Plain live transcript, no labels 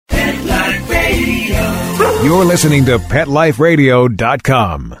You're listening to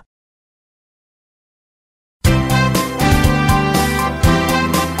PetLifeRadio.com.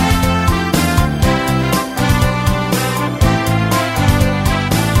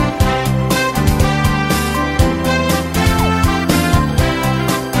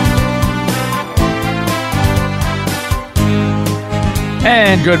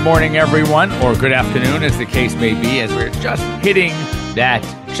 And good morning, everyone, or good afternoon, as the case may be, as we're just hitting that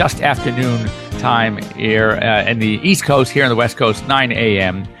just afternoon time here in the East Coast, here on the West Coast, 9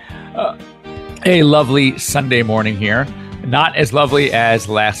 a.m. A lovely Sunday morning here. Not as lovely as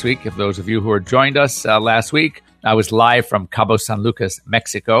last week. If those of you who had joined us last week, I was live from Cabo San Lucas,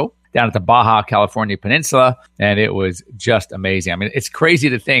 Mexico, down at the Baja California Peninsula, and it was just amazing. I mean, it's crazy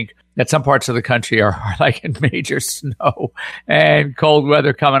to think that some parts of the country are like in major snow and cold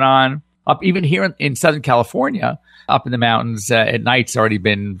weather coming on. Up even here in Southern California, up in the mountains, at night it's already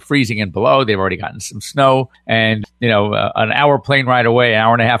been freezing and below. They've already gotten some snow, and an hour plane ride away, an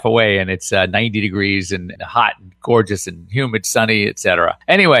hour and a half away, and it's 90 degrees and hot and gorgeous and humid, sunny, etc.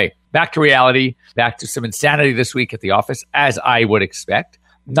 Anyway, back to reality, back to some insanity this week at the office, as I would expect.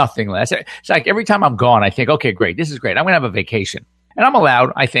 Nothing less. It's like every time I'm gone, I think, okay, great, this is great. I'm going to have a vacation. And I'm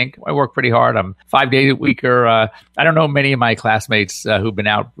allowed, I think. I work pretty hard. I'm 5 days a week, or I don't know many of my classmates who've been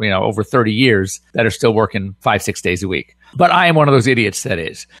out, over 30 years that are still working 5-6 days a week. But I am one of those idiots that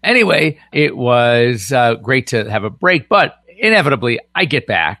is. Anyway, it was great to have a break, but inevitably I get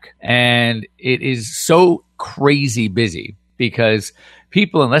back and it is so crazy busy because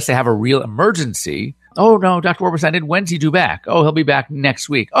people, unless they have a real emergency, oh no, Dr. Warburstein, when's he due back? Oh, he'll be back next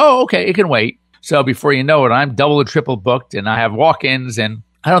week. Oh, okay, it can wait. So before you know it, I'm double or triple booked and I have walk-ins, and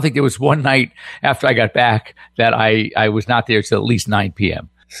I don't think there was one night after I got back that I was not there till at least 9 p.m.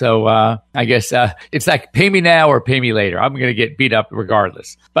 So I guess it's like pay me now or pay me later. I'm going to get beat up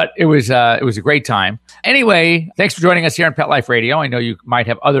regardless. But it was a great time. Anyway, thanks for joining us here on Pet Life Radio. I know you might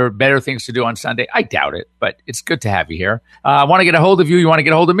have other better things to do on Sunday. I doubt it, but it's good to have you here. I want to get a hold of you. You want to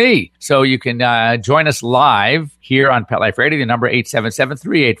get a hold of me. So you can join us live here on Pet Life Radio. The number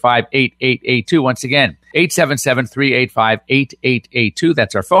 877-385-8882. Once again, 877-385-8882.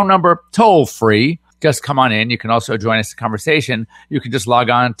 That's our phone number, toll free. Just come on in. You can also join us in the conversation. You can just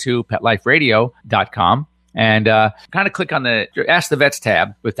log on to PetLifeRadio.com and kind of click on the Ask the Vets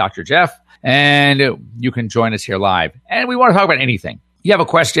tab with Dr. Jeff, and you can join us here live. And we want to talk about anything. You have a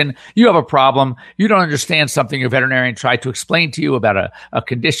question, you have a problem, you don't understand something your veterinarian tried to explain to you about a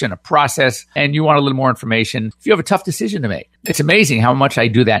condition, a process, and you want a little more information. If you have a tough decision to make, it's amazing how much I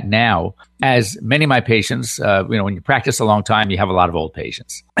do that now. As many of my patients, when you practice a long time, you have a lot of old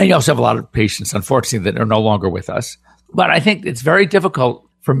patients. And you also have a lot of patients, unfortunately, that are no longer with us. But I think it's very difficult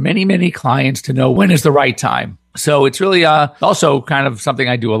for many, many clients to know when is the right time. So it's really also kind of something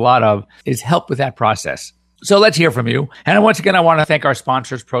I do a lot of is help with that process. So let's hear from you. And once again, I want to thank our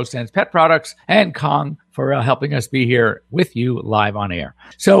sponsors, ProSense Pet Products and Kong, for helping us be here with you live on air.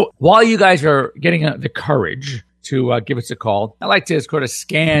 So while you guys are getting the courage to give us a call, I like to sort of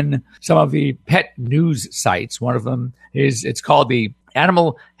scan some of the pet news sites. One of them it's called the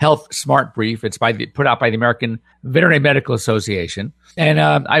Animal Health Smart Brief. It's put out by the American Veterinary Medical Association. And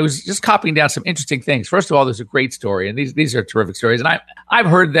I was just copying down some interesting things. First of all, there's a great story, and these are terrific stories. And I've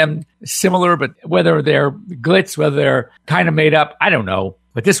heard them similar, but whether they're glitz, whether they're kind of made up, I don't know.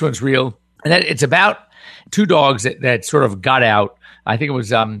 But this one's real. And it's about two dogs that sort of got out. I think it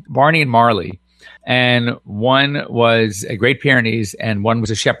was Barney and Marley. And one was a Great Pyrenees, and one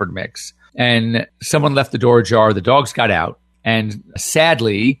was a Shepherd mix. And someone left the door ajar. The dogs got out. And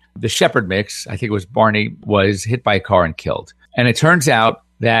sadly, the Shepherd mix, I think it was Barney, was hit by a car and killed. And it turns out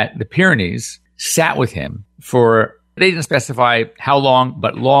that the Pyrenees sat with him they didn't specify how long,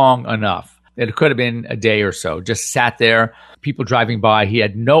 but long enough. It could have been a day or so. Just sat there, people driving by. He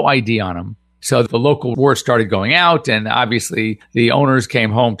had no ID on him. So the local word started going out, and obviously the owners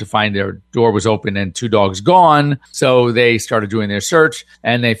came home to find their door was open and two dogs gone. So they started doing their search,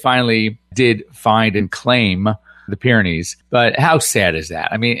 and they finally did find and claim the Pyrenees. But how sad is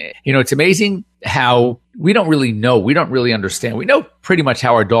that? I mean, it's amazing how we don't really know. We don't really understand. We know pretty much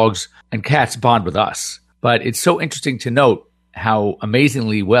how our dogs and cats bond with us. But it's so interesting to note how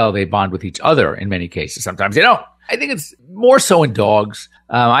amazingly well they bond with each other in many cases. Sometimes they don't. I think it's more so in dogs.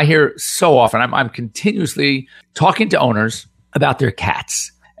 I hear so often, I'm continuously talking to owners about their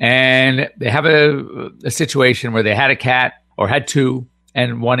cats. And they have a situation where they had a cat or had two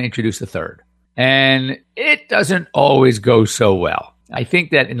and one introduced a third. And it doesn't always go so well. I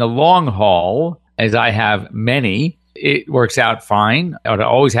think that in the long haul, as I have many, it works out fine. It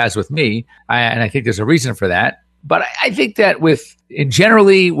always has with me. And I think there's a reason for that. But I think that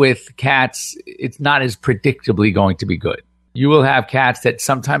generally with cats, it's not as predictably going to be good. You will have cats that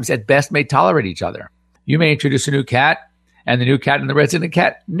sometimes at best may tolerate each other. You may introduce a new cat, and the new cat and the resident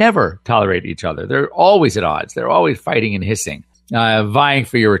cat never tolerate each other. They're always at odds. They're always fighting and hissing, vying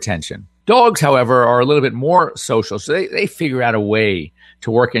for your attention. Dogs, however, are a little bit more social, so they figure out a way to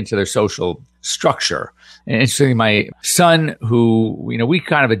work into their social structure. And interestingly, my son, who, we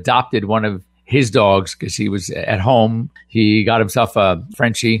kind of adopted one of his dogs because he was at home. He got himself a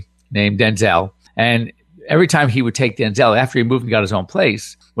Frenchie named Denzel. And every time he would take Denzel, after he moved and got his own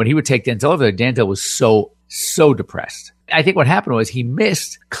place, when he would take Denzel over there, Denzel was so depressed. I think what happened was he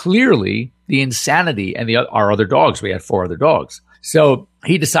missed clearly the insanity and our other dogs. We had 4 other dogs. So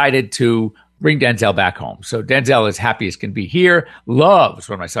he decided to bring Denzel back home. So Denzel is happy as can be here, loves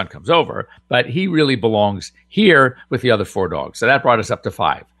when my son comes over, but he really belongs here with the other 4 dogs. So that brought us up to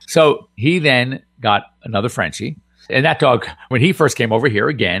 5. So he then got another Frenchie. And that dog, when he first came over here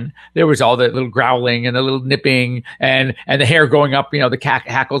again, there was all the little growling and the little nipping and the hair going up, the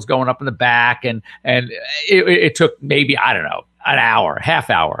hackles going up in the back. And it took maybe, I don't know, an hour, half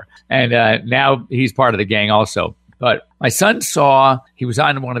hour. And now he's part of the gang also. But my son he was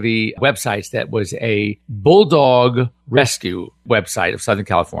on one of the websites that was a bulldog rescue website of Southern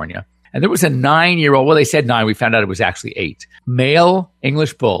California. And there was a 9-year-old, well, they said 9, we found out it was actually 8, male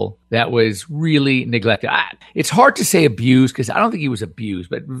English bull that was really neglected. It's hard to say abused because I don't think he was abused,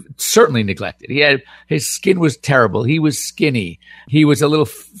 but certainly neglected. His skin was terrible. He was skinny. He was a little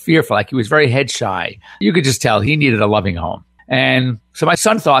fearful, like he was very head shy. You could just tell he needed a loving home. And so my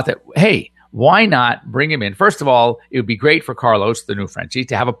son thought that, hey, why not bring him in? First of all, it would be great for Carlos, the new Frenchie,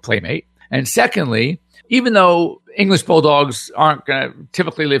 to have a playmate. And secondly, even though English bulldogs aren't going to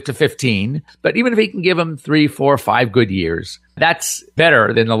typically live to 15, but even if he can give him 3, 4, 5 good years, that's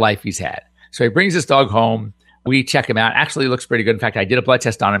better than the life he's had. So he brings this dog home. We check him out. Actually, he looks pretty good. In fact, I did a blood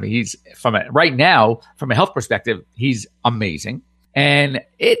test on him. Right now, from a health perspective, he's amazing. And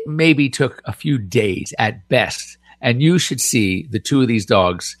it maybe took a few days at best. And you should see the 2 of these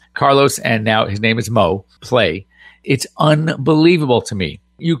dogs, Carlos and now his name is Mo, play. It's unbelievable to me.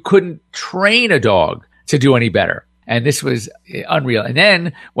 You couldn't train a dog to do any better. And this was unreal. And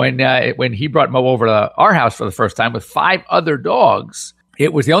then when he brought Mo over to our house for the first time with 5 other dogs,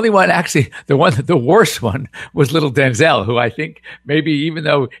 it was the only one, actually, the worst one was little Denzel, who I think maybe even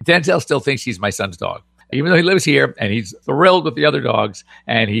though Denzel still thinks he's my son's dog, even though he lives here and he's thrilled with the other dogs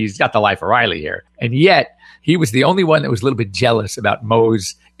and he's got the life of Riley here. And yet he was the only one that was a little bit jealous about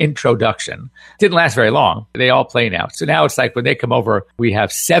Mo's introduction. Didn't last very long. They all play now. So now it's like when they come over, we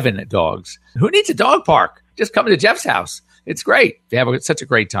have 7 dogs. Who needs a dog park? Just come to Jeff's house. It's great. They have such a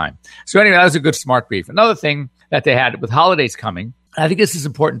great time. So anyway, that was a good smart brief. Another thing that they had with holidays coming, I think this is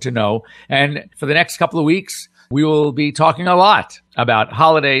important to know. And for the next couple of weeks, we will be talking a lot about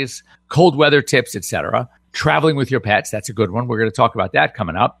holidays, cold weather tips, etc. Traveling with your pets. That's a good one. We're going to talk about that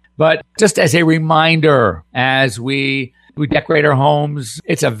coming up. But just as a reminder, as we decorate our homes,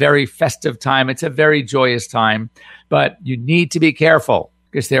 it's a very festive time. It's a very joyous time. But you need to be careful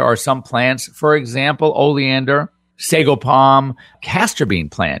because there are some plants, for example, oleander, sago palm, castor bean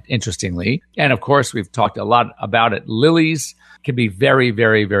plant, interestingly. And of course, we've talked a lot about it. Lilies can be very,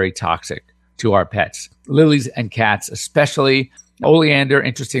 very, very toxic to our pets. Lilies and cats, especially. Oleander,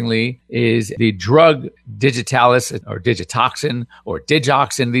 interestingly, is the drug digitalis or digitoxin or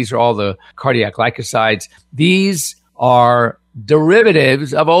digoxin. These are all the cardiac glycosides. These are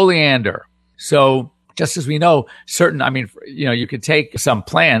derivatives of oleander. So just as we know, you could take some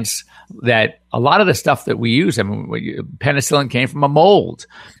plants that a lot of the stuff that we use, penicillin came from a mold.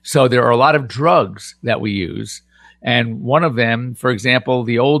 So there are a lot of drugs that we use. And one of them, for example,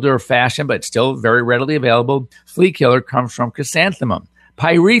 the older fashioned, but still very readily available flea killer comes from chrysanthemum.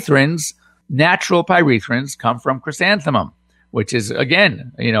 Pyrethrins, natural pyrethrins come from chrysanthemum, which is,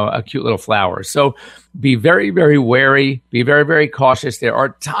 again, a cute little flower. So be very, very wary, be very, very cautious. There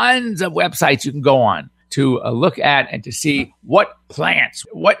are tons of websites you can go on to look at and to see what plants,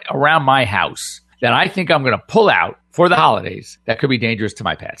 what around my house that I think I'm going to pull out for the holidays that could be dangerous to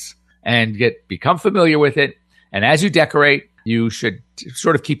my pets and become familiar with it. And as you decorate, you should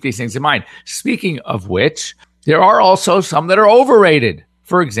sort of keep these things in mind. Speaking of which, there are also some that are overrated.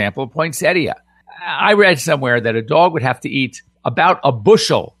 For example, poinsettia. I read somewhere that a dog would have to eat about a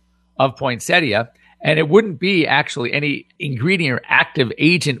bushel of poinsettia, and it wouldn't be actually any ingredient or active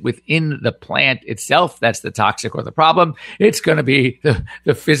agent within the plant itself that's the toxic or the problem. It's going to be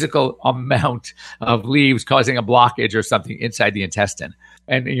the physical amount of leaves causing a blockage or something inside the intestine.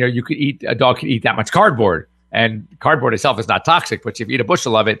 And a dog could eat that much cardboard. And cardboard itself is not toxic, but if you eat a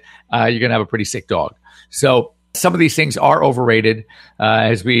bushel of it, you're going to have a pretty sick dog. So Some of these things are overrated.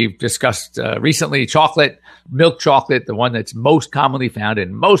 As we've discussed recently, milk chocolate, the one that's most commonly found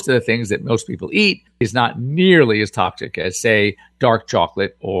in most of the things that most people eat, is not nearly as toxic as, say, dark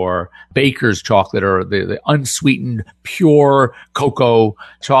chocolate or baker's chocolate or the unsweetened pure cocoa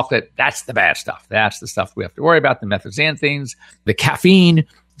chocolate. That's the bad stuff. That's the stuff we have to worry about, the methylxanthines, the caffeine,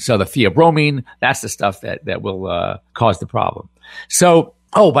 so the theobromine. That's the stuff that will cause the problem. So,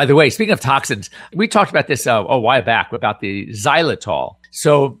 oh, by the way, speaking of toxins, we talked about this a while back about the xylitol.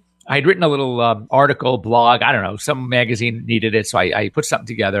 So I had written a little article, blog, I don't know, some magazine needed it, so I put something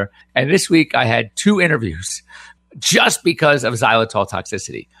together. And this week I had 2 interviews just because of xylitol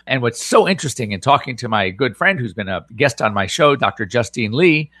toxicity. And what's so interesting in talking to my good friend who's been a guest on my show, Dr. Justine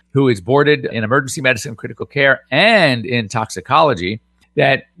Lee, who is boarded in emergency medicine, critical care, and in toxicology,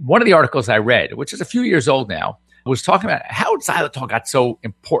 that one of the articles I read, which is a few years old now, was talking about how xylitol got so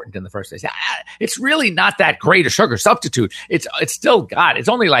important in the first place. It's really not that great a sugar substitute. It's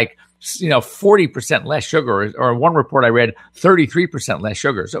only like 40% less sugar, or one report I read, 33% less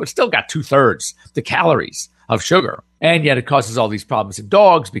sugar. So it's still got 2/3 the calories of sugar. And yet it causes all these problems in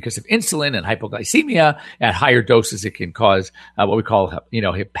dogs because of insulin and hypoglycemia. At higher doses, it can cause what we call,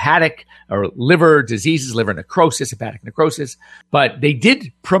 hepatic or liver diseases, liver necrosis, hepatic necrosis. But they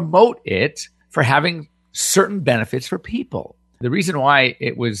did promote it for having certain benefits for people. The reason why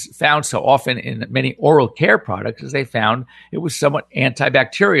it was found so often in many oral care products is they found it was somewhat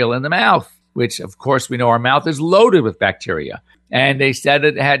antibacterial in the mouth, which of course we know our mouth is loaded with bacteria. And they said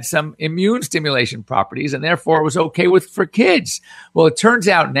it had some immune stimulation properties and therefore it was okay for kids. Well, it turns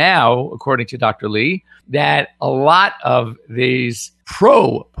out now, according to Dr. Lee, that a lot of these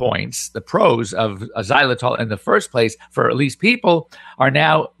pros of xylitol in the first place for at least people are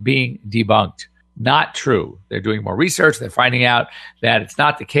now being debunked. Not true. They're doing more research. They're finding out that it's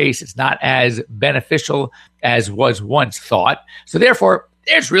not the case. It's not as beneficial as was once thought. So therefore,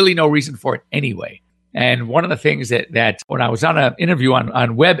 there's really no reason for it anyway. And one of the things that when I was on an interview on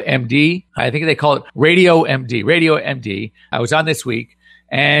WebMD, I think they call it Radio MD. I was on this week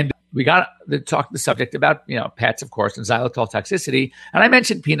and we got to talk the subject about, pets, of course, and xylitol toxicity. And I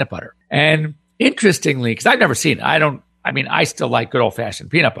mentioned peanut butter. And interestingly, because I've never seen it, I still like good old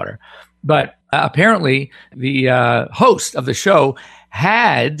fashioned peanut butter. But apparently the host of the show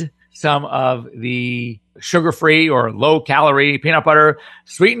had some of the sugar-free or low-calorie peanut butter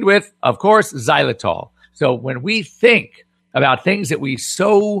sweetened with, of course, xylitol. So when we think about things that we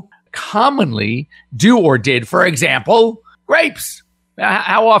so commonly do or did, for example, grapes.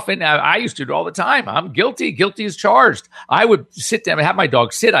 How often? I used to do it all the time. I'm guilty. Guilty as charged. I would sit down and have my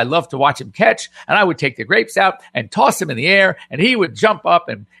dog sit. I love to watch him catch. And I would take the grapes out and toss them in the air. And he would jump up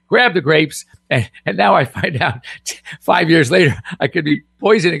and grab the grapes. And now I find out 5 years later, I could be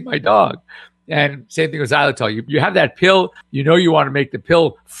poisoning my dog. And same thing with xylitol. You have that pill. You want to make the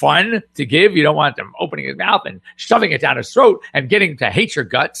pill fun to give. You don't want them opening his mouth and shoving it down his throat and getting to hate your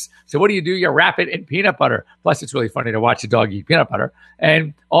guts. So what do? You wrap it in peanut butter. Plus, it's really funny to watch a dog eat peanut butter.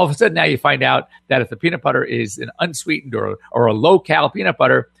 And all of a sudden now you find out that if the peanut butter is an unsweetened or a low-cal peanut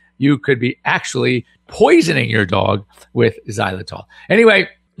butter, you could be actually poisoning your dog with xylitol. Anyway,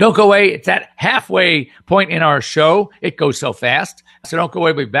 don't go away. It's that halfway point in our show. It goes so fast. So don't go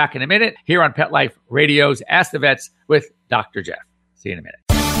away. We'll be back in a minute here on Pet Life Radio's Ask the Vets with Dr. Jeff. See you in a minute.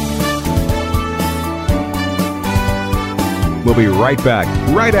 We'll be right back,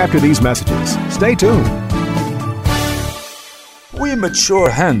 right after these messages. Stay tuned. We mature,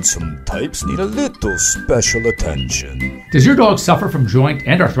 handsome types need a little special attention. Does your dog suffer from joint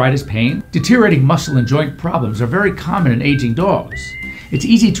and arthritis pain? Deteriorating muscle and joint problems are very common in aging dogs. It's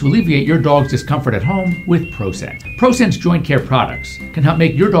easy to alleviate your dog's discomfort at home with ProSense. ProSense joint care products can help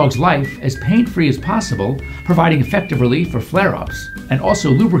make your dog's life as pain-free as possible, providing effective relief for flare-ups, and also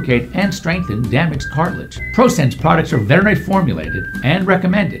lubricate and strengthen damaged cartilage. ProSense products are veterinary formulated and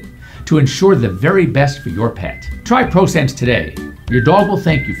recommended to ensure the very best for your pet. Try ProSense today. Your dog will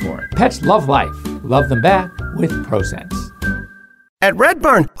thank you for it. Pets love life. Love them back with ProSense. At Red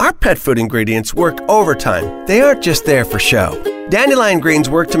Barn, our pet food ingredients work overtime. They aren't just there for show. Dandelion greens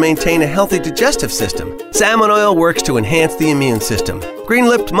work to maintain a healthy digestive system. Salmon oil works to enhance the immune system.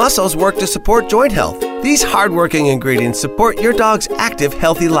 Green-lipped mussels work to support joint health. These hard-working ingredients support your dog's active,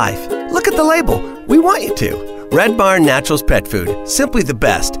 healthy life. Look at the label. We want you to. Red Barn Naturals Pet Food. Simply the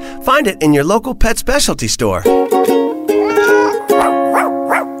best. Find it in your local pet specialty store.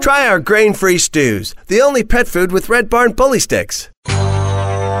 Try our grain-free stews, the only pet food with Red Barn bully sticks.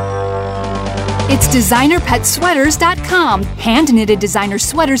 It's DesignerPetSweaters.com. Hand-knitted designer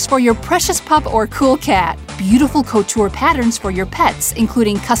sweaters for your precious pup or cool cat. Beautiful couture patterns for your pets,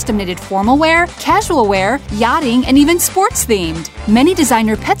 including custom-knitted formal wear, casual wear, yachting, and even sports-themed. Many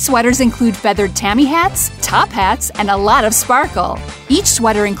designer pet sweaters include feathered tammy hats, top hats, and a lot of sparkle. Each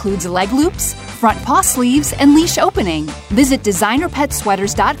sweater includes leg loops, front paw sleeves, and leash opening. Visit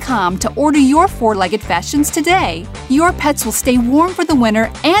DesignerPetSweaters.com to order your four-legged fashions today. Your pets will stay warm for the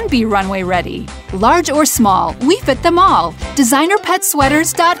winter and be runway ready. Large or small, we fit them all.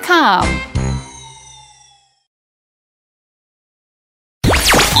 DesignerPetSweaters.com.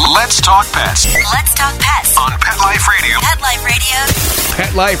 Let's talk pets Let's talk pets on Pet Life Radio. Pet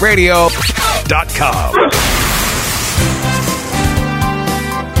Life Radio. PetLifeRadio.com.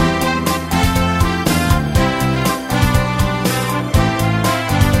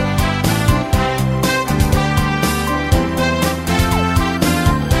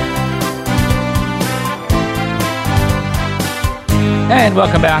 And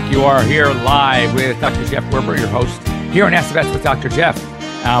welcome back. You are here live with Dr. Jeff Werber, your host, here on Ask the Vets with Dr. Jeff.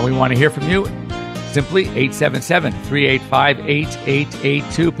 We want to hear from you. Simply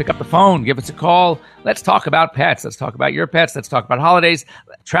 877-385-8882. Pick up the phone. Give us a call. Let's talk about pets. Let's talk about your pets. Let's talk about holidays,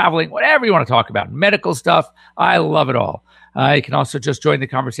 traveling, whatever you want to talk about, medical stuff. I love it all. You can also just join the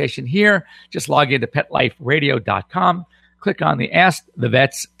conversation here. Just log into PetLifeRadio.com. Click on the Ask the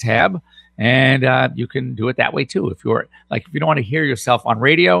Vets tab. And you can do it that way too. If you don't want to hear yourself on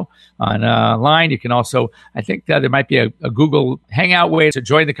radio, online, you can also, I think there might be a Google Hangout way to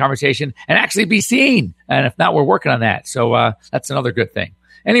join the conversation and actually be seen. And if not, we're working on that. So that's another good thing.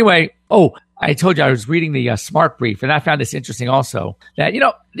 Anyway, I told you I was reading the Smart Brief, and I found this interesting also, that,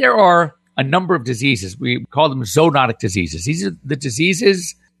 there are a number of diseases. We call them zoonotic diseases. These are the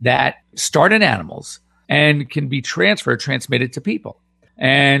diseases that start in animals and can be transmitted to people.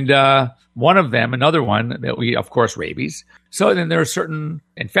 And one of them, another one that we, of course, rabies. So then there are certain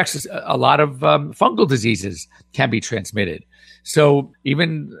infectious, a lot of fungal diseases can be transmitted. So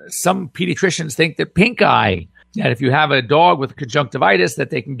even some pediatricians think that pink eye, that if you have a dog with conjunctivitis, that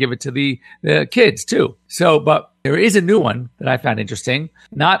they can give it to the kids too. So, but there is a new one that I found interesting.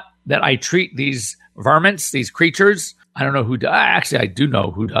 Not that I treat these vermins, these creatures. I don't know who does. Actually, I do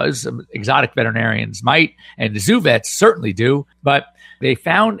know who does. Exotic veterinarians might, and the zoo vets certainly do. But they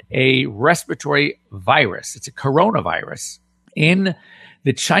found a respiratory virus. It's a coronavirus in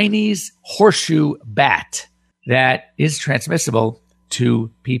the Chinese horseshoe bat that is transmissible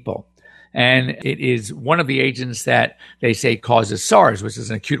to people. And it is one of the agents that they say causes SARS, which is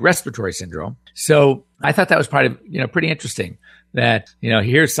an acute respiratory syndrome. So I thought that was pretty interesting that,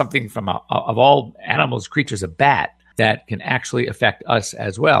 here's something from of all animals, creatures, a bat that can actually affect us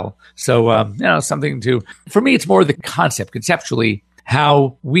as well. So, something for me, it's more the concept, conceptually,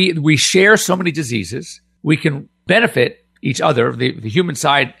 how we share so many diseases. We can benefit each other, the human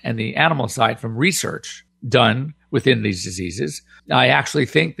side and the animal side, from research done within these diseases. I actually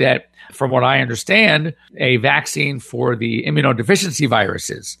think that, from what I understand, a vaccine for the immunodeficiency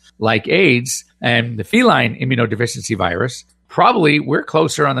viruses like AIDS and the feline immunodeficiency virus, probably we're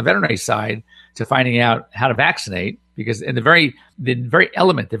closer on the veterinary side to finding out how to vaccinate, because in the very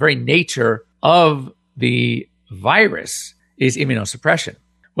element, the very nature of the virus is immunosuppression.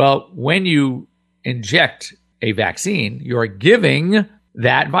 Well, when you inject a vaccine, you're giving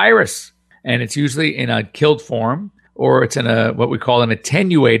that virus, and it's usually in a killed form, or it's in what we call an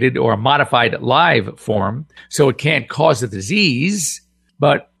attenuated or a modified live form. So it can't cause the disease.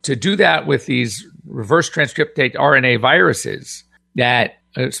 But to do that with these reverse transcriptase RNA viruses, that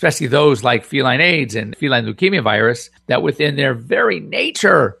especially those like feline AIDS and feline leukemia virus, that within their very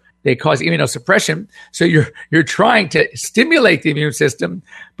nature, they cause immunosuppression. So you're trying to stimulate the immune system,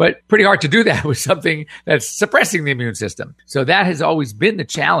 but pretty hard to do that with something that's suppressing the immune system. So that has always been the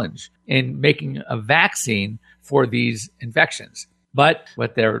challenge in making a vaccine for these infections. But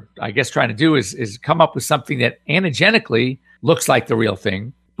what they're, I guess, trying to do is come up with something that antigenically looks like the real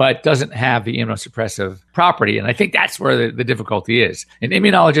thing, but doesn't have the immunosuppressive property. And I think that's where the difficulty is. An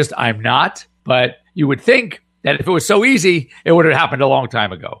immunologist, I'm not, but you would think that if it was so easy, it would have happened a long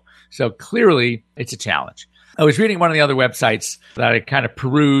time ago. So clearly, it's a challenge. I was reading one of the other websites that I kind of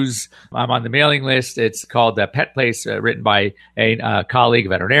peruse. I'm on the mailing list. It's called Pet Place, written by a colleague, a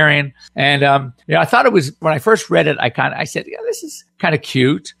veterinarian. And I thought it was, when I first read it, I said, this is kind of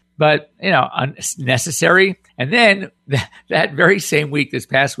cute, but unnecessary. And then that very same week, this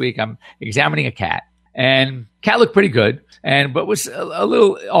past week, I'm examining a cat, and cat looked pretty good, but was a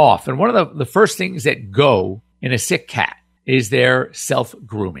little off. And one of the first things that go in a sick cat is their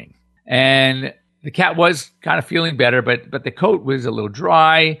self-grooming. And the cat was kind of feeling better, but the coat was a little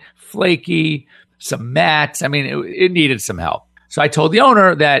dry, flaky, some mats. I mean, it needed some help. So I told the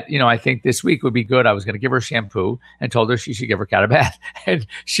owner that, I think this week would be good. I was going to give her shampoo and told her she should give her cat a bath. And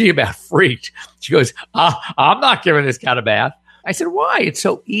she about freaked. She goes, I'm not giving this cat a bath. I said, why? It's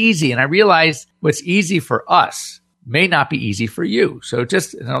so easy. And I realized what's easy for us may not be easy for you. So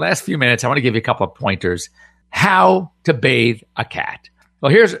just in the last few minutes, I want to give you a couple of pointers how to bathe a cat.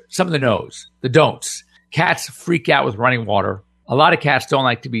 Well, here's some of the no's, the don'ts. Cats freak out with running water. A lot of cats don't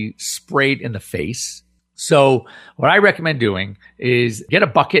like to be sprayed in the face. So what I recommend doing is get a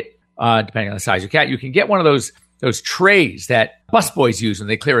bucket, depending on the size of your cat. You can get one of those trays that busboys use when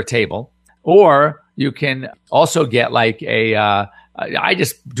they clear a table, or you can also get like I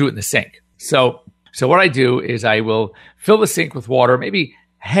just do it in the sink. So what I do is I will fill the sink with water, maybe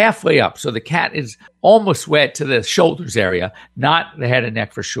halfway up, so the cat is almost wet to the shoulders area, not the head and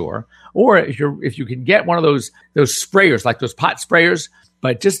neck for sure. Or if you can get one of those sprayers, like those pot sprayers,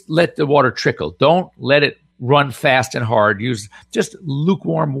 but just let the water trickle. Don't let it run fast and hard. Use just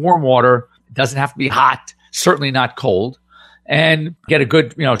lukewarm, warm water. It doesn't have to be hot, certainly not cold. And get a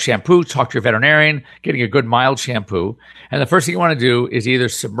good, shampoo. Talk to your veterinarian, getting a good mild shampoo. And the first thing you want to do is either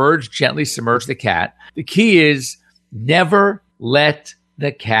gently submerge the cat. The key is never let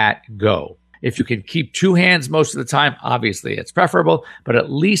the cat go. If you can keep two hands most of the time, obviously it's preferable, but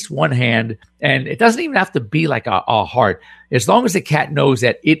at least one hand. And it doesn't even have to be like a heart, as long as the cat knows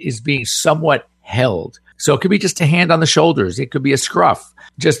that it is being somewhat held. So it could be just a hand on the shoulders. It could be a scruff.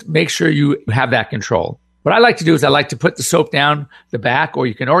 Just make sure you have that control. What I like to do is I like to put the soap down the back, or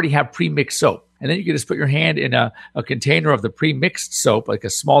you can already have pre-mixed soap. And then you can just put your hand in a container of the pre-mixed soap, like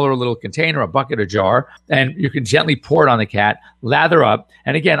a smaller little container, a bucket, a jar, and you can gently pour it on the cat, lather up.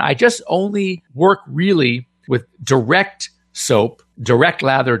 And again, I just only work really with direct soap, direct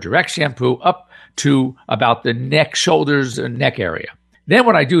lather, direct shampoo up to about the neck, shoulders, and neck area. Then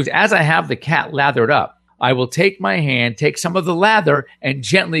what I do is as I have the cat lathered up, I will take my hand, take some of the lather, and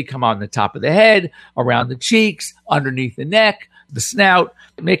gently come on the top of the head, around the cheeks, underneath the neck, the snout,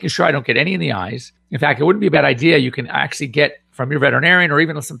 making sure I don't get any in the eyes. In fact, it wouldn't be a bad idea. You can actually get from your veterinarian or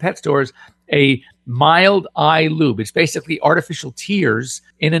even some pet stores a mild eye lube. It's basically artificial tears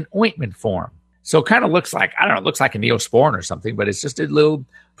in an ointment form. So it kind of looks like, it looks like a Neosporin or something, but it's just a little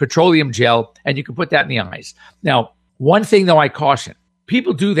petroleum gel, and you can put that in the eyes. Now, one thing though I caution,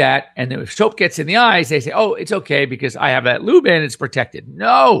 people do that, and if soap gets in the eyes, they say, oh, it's okay because I have that lube in, it's protected.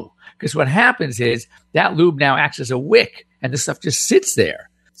 No, because what happens is that lube now acts as a wick, and the stuff just sits there.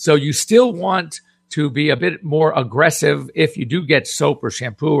 So you still want to be a bit more aggressive if you do get soap or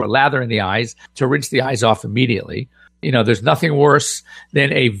shampoo or lather in the eyes to rinse the eyes off immediately. There's nothing worse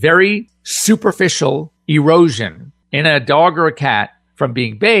than a very superficial erosion in a dog or a cat from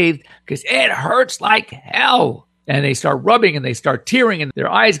being bathed, because it hurts like hell. And they start rubbing and they start tearing and their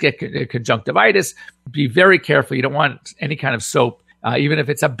eyes get conjunctivitis. Be very careful. You don't want any kind of soap. Even if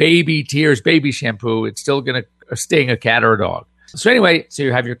it's a baby tears, baby shampoo, it's still going to sting a cat or a dog. So anyway, so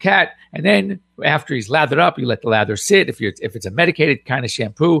you have your cat, and then after he's lathered up, you let the lather sit. If it's a medicated kind of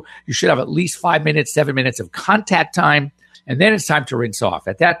shampoo, you should have at least 5 minutes, 7 minutes of contact time, and then it's time to rinse off.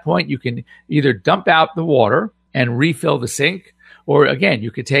 At that point, you can either dump out the water and refill the sink, or again,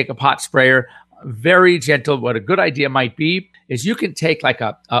 you could take a pot sprayer, very gentle. What a good idea might be is you can take like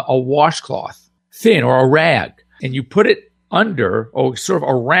a washcloth, thin, or a rag, and you put it under or sort of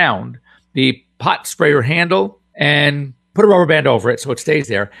around the pot sprayer handle and put a rubber band over it so it stays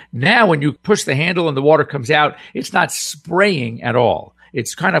there. Now, when you push the handle and the water comes out, it's not spraying at all.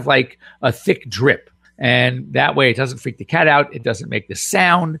 It's kind of like a thick drip. And that way it doesn't freak the cat out. It doesn't make the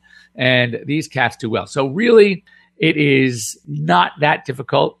sound. And these cats do well. So really, it is not that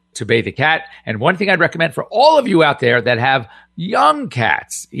difficult to bathe a cat. And one thing I'd recommend for all of you out there that have young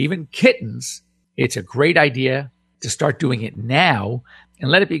cats, even kittens, it's a great idea to start doing it now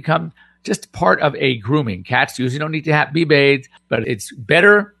and let it become just part of a grooming. Cats usually don't need to be bathed, but it's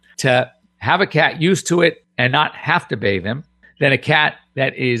better to have a cat used to it and not have to bathe them than a cat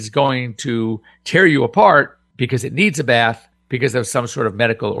that is going to tear you apart because it needs a bath because of some sort of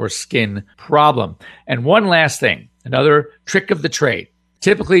medical or skin problem. And one last thing, another trick of the trade.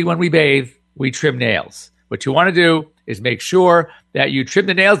 Typically when we bathe, we trim nails. What you want to do is make sure that you trim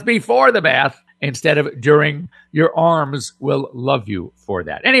the nails before the bath instead of during. Your arms will love you for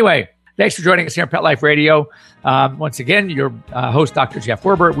that. Anyway, thanks for joining us here on Pet Life Radio. Once again, your host, Dr. Jeff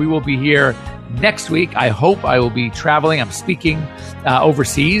Werber. We will be here next week. I hope I will be traveling. I'm speaking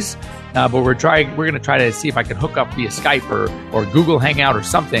overseas, but we're going to try to see if I can hook up via Skype or Google Hangout or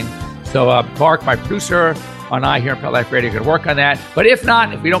something. So Mark, my producer, and I here on Pet Life Radio can work on that. But if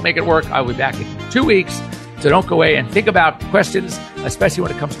not, if we don't make it work, I'll be back 2 weeks. So don't go away and think about questions, especially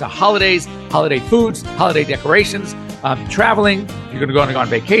when it comes to holidays, holiday foods, holiday decorations, traveling. If you're going to go on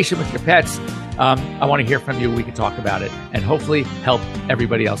vacation with your pets, I want to hear from you. We can talk about it and hopefully help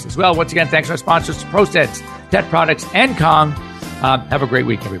everybody else as well. Once again, thanks to our sponsors, ProSense, Pet Products, and Kong. Have a great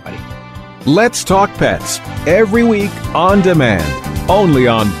week, everybody. Let's Talk Pets, every week on demand, only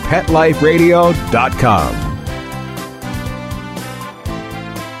on PetLifeRadio.com.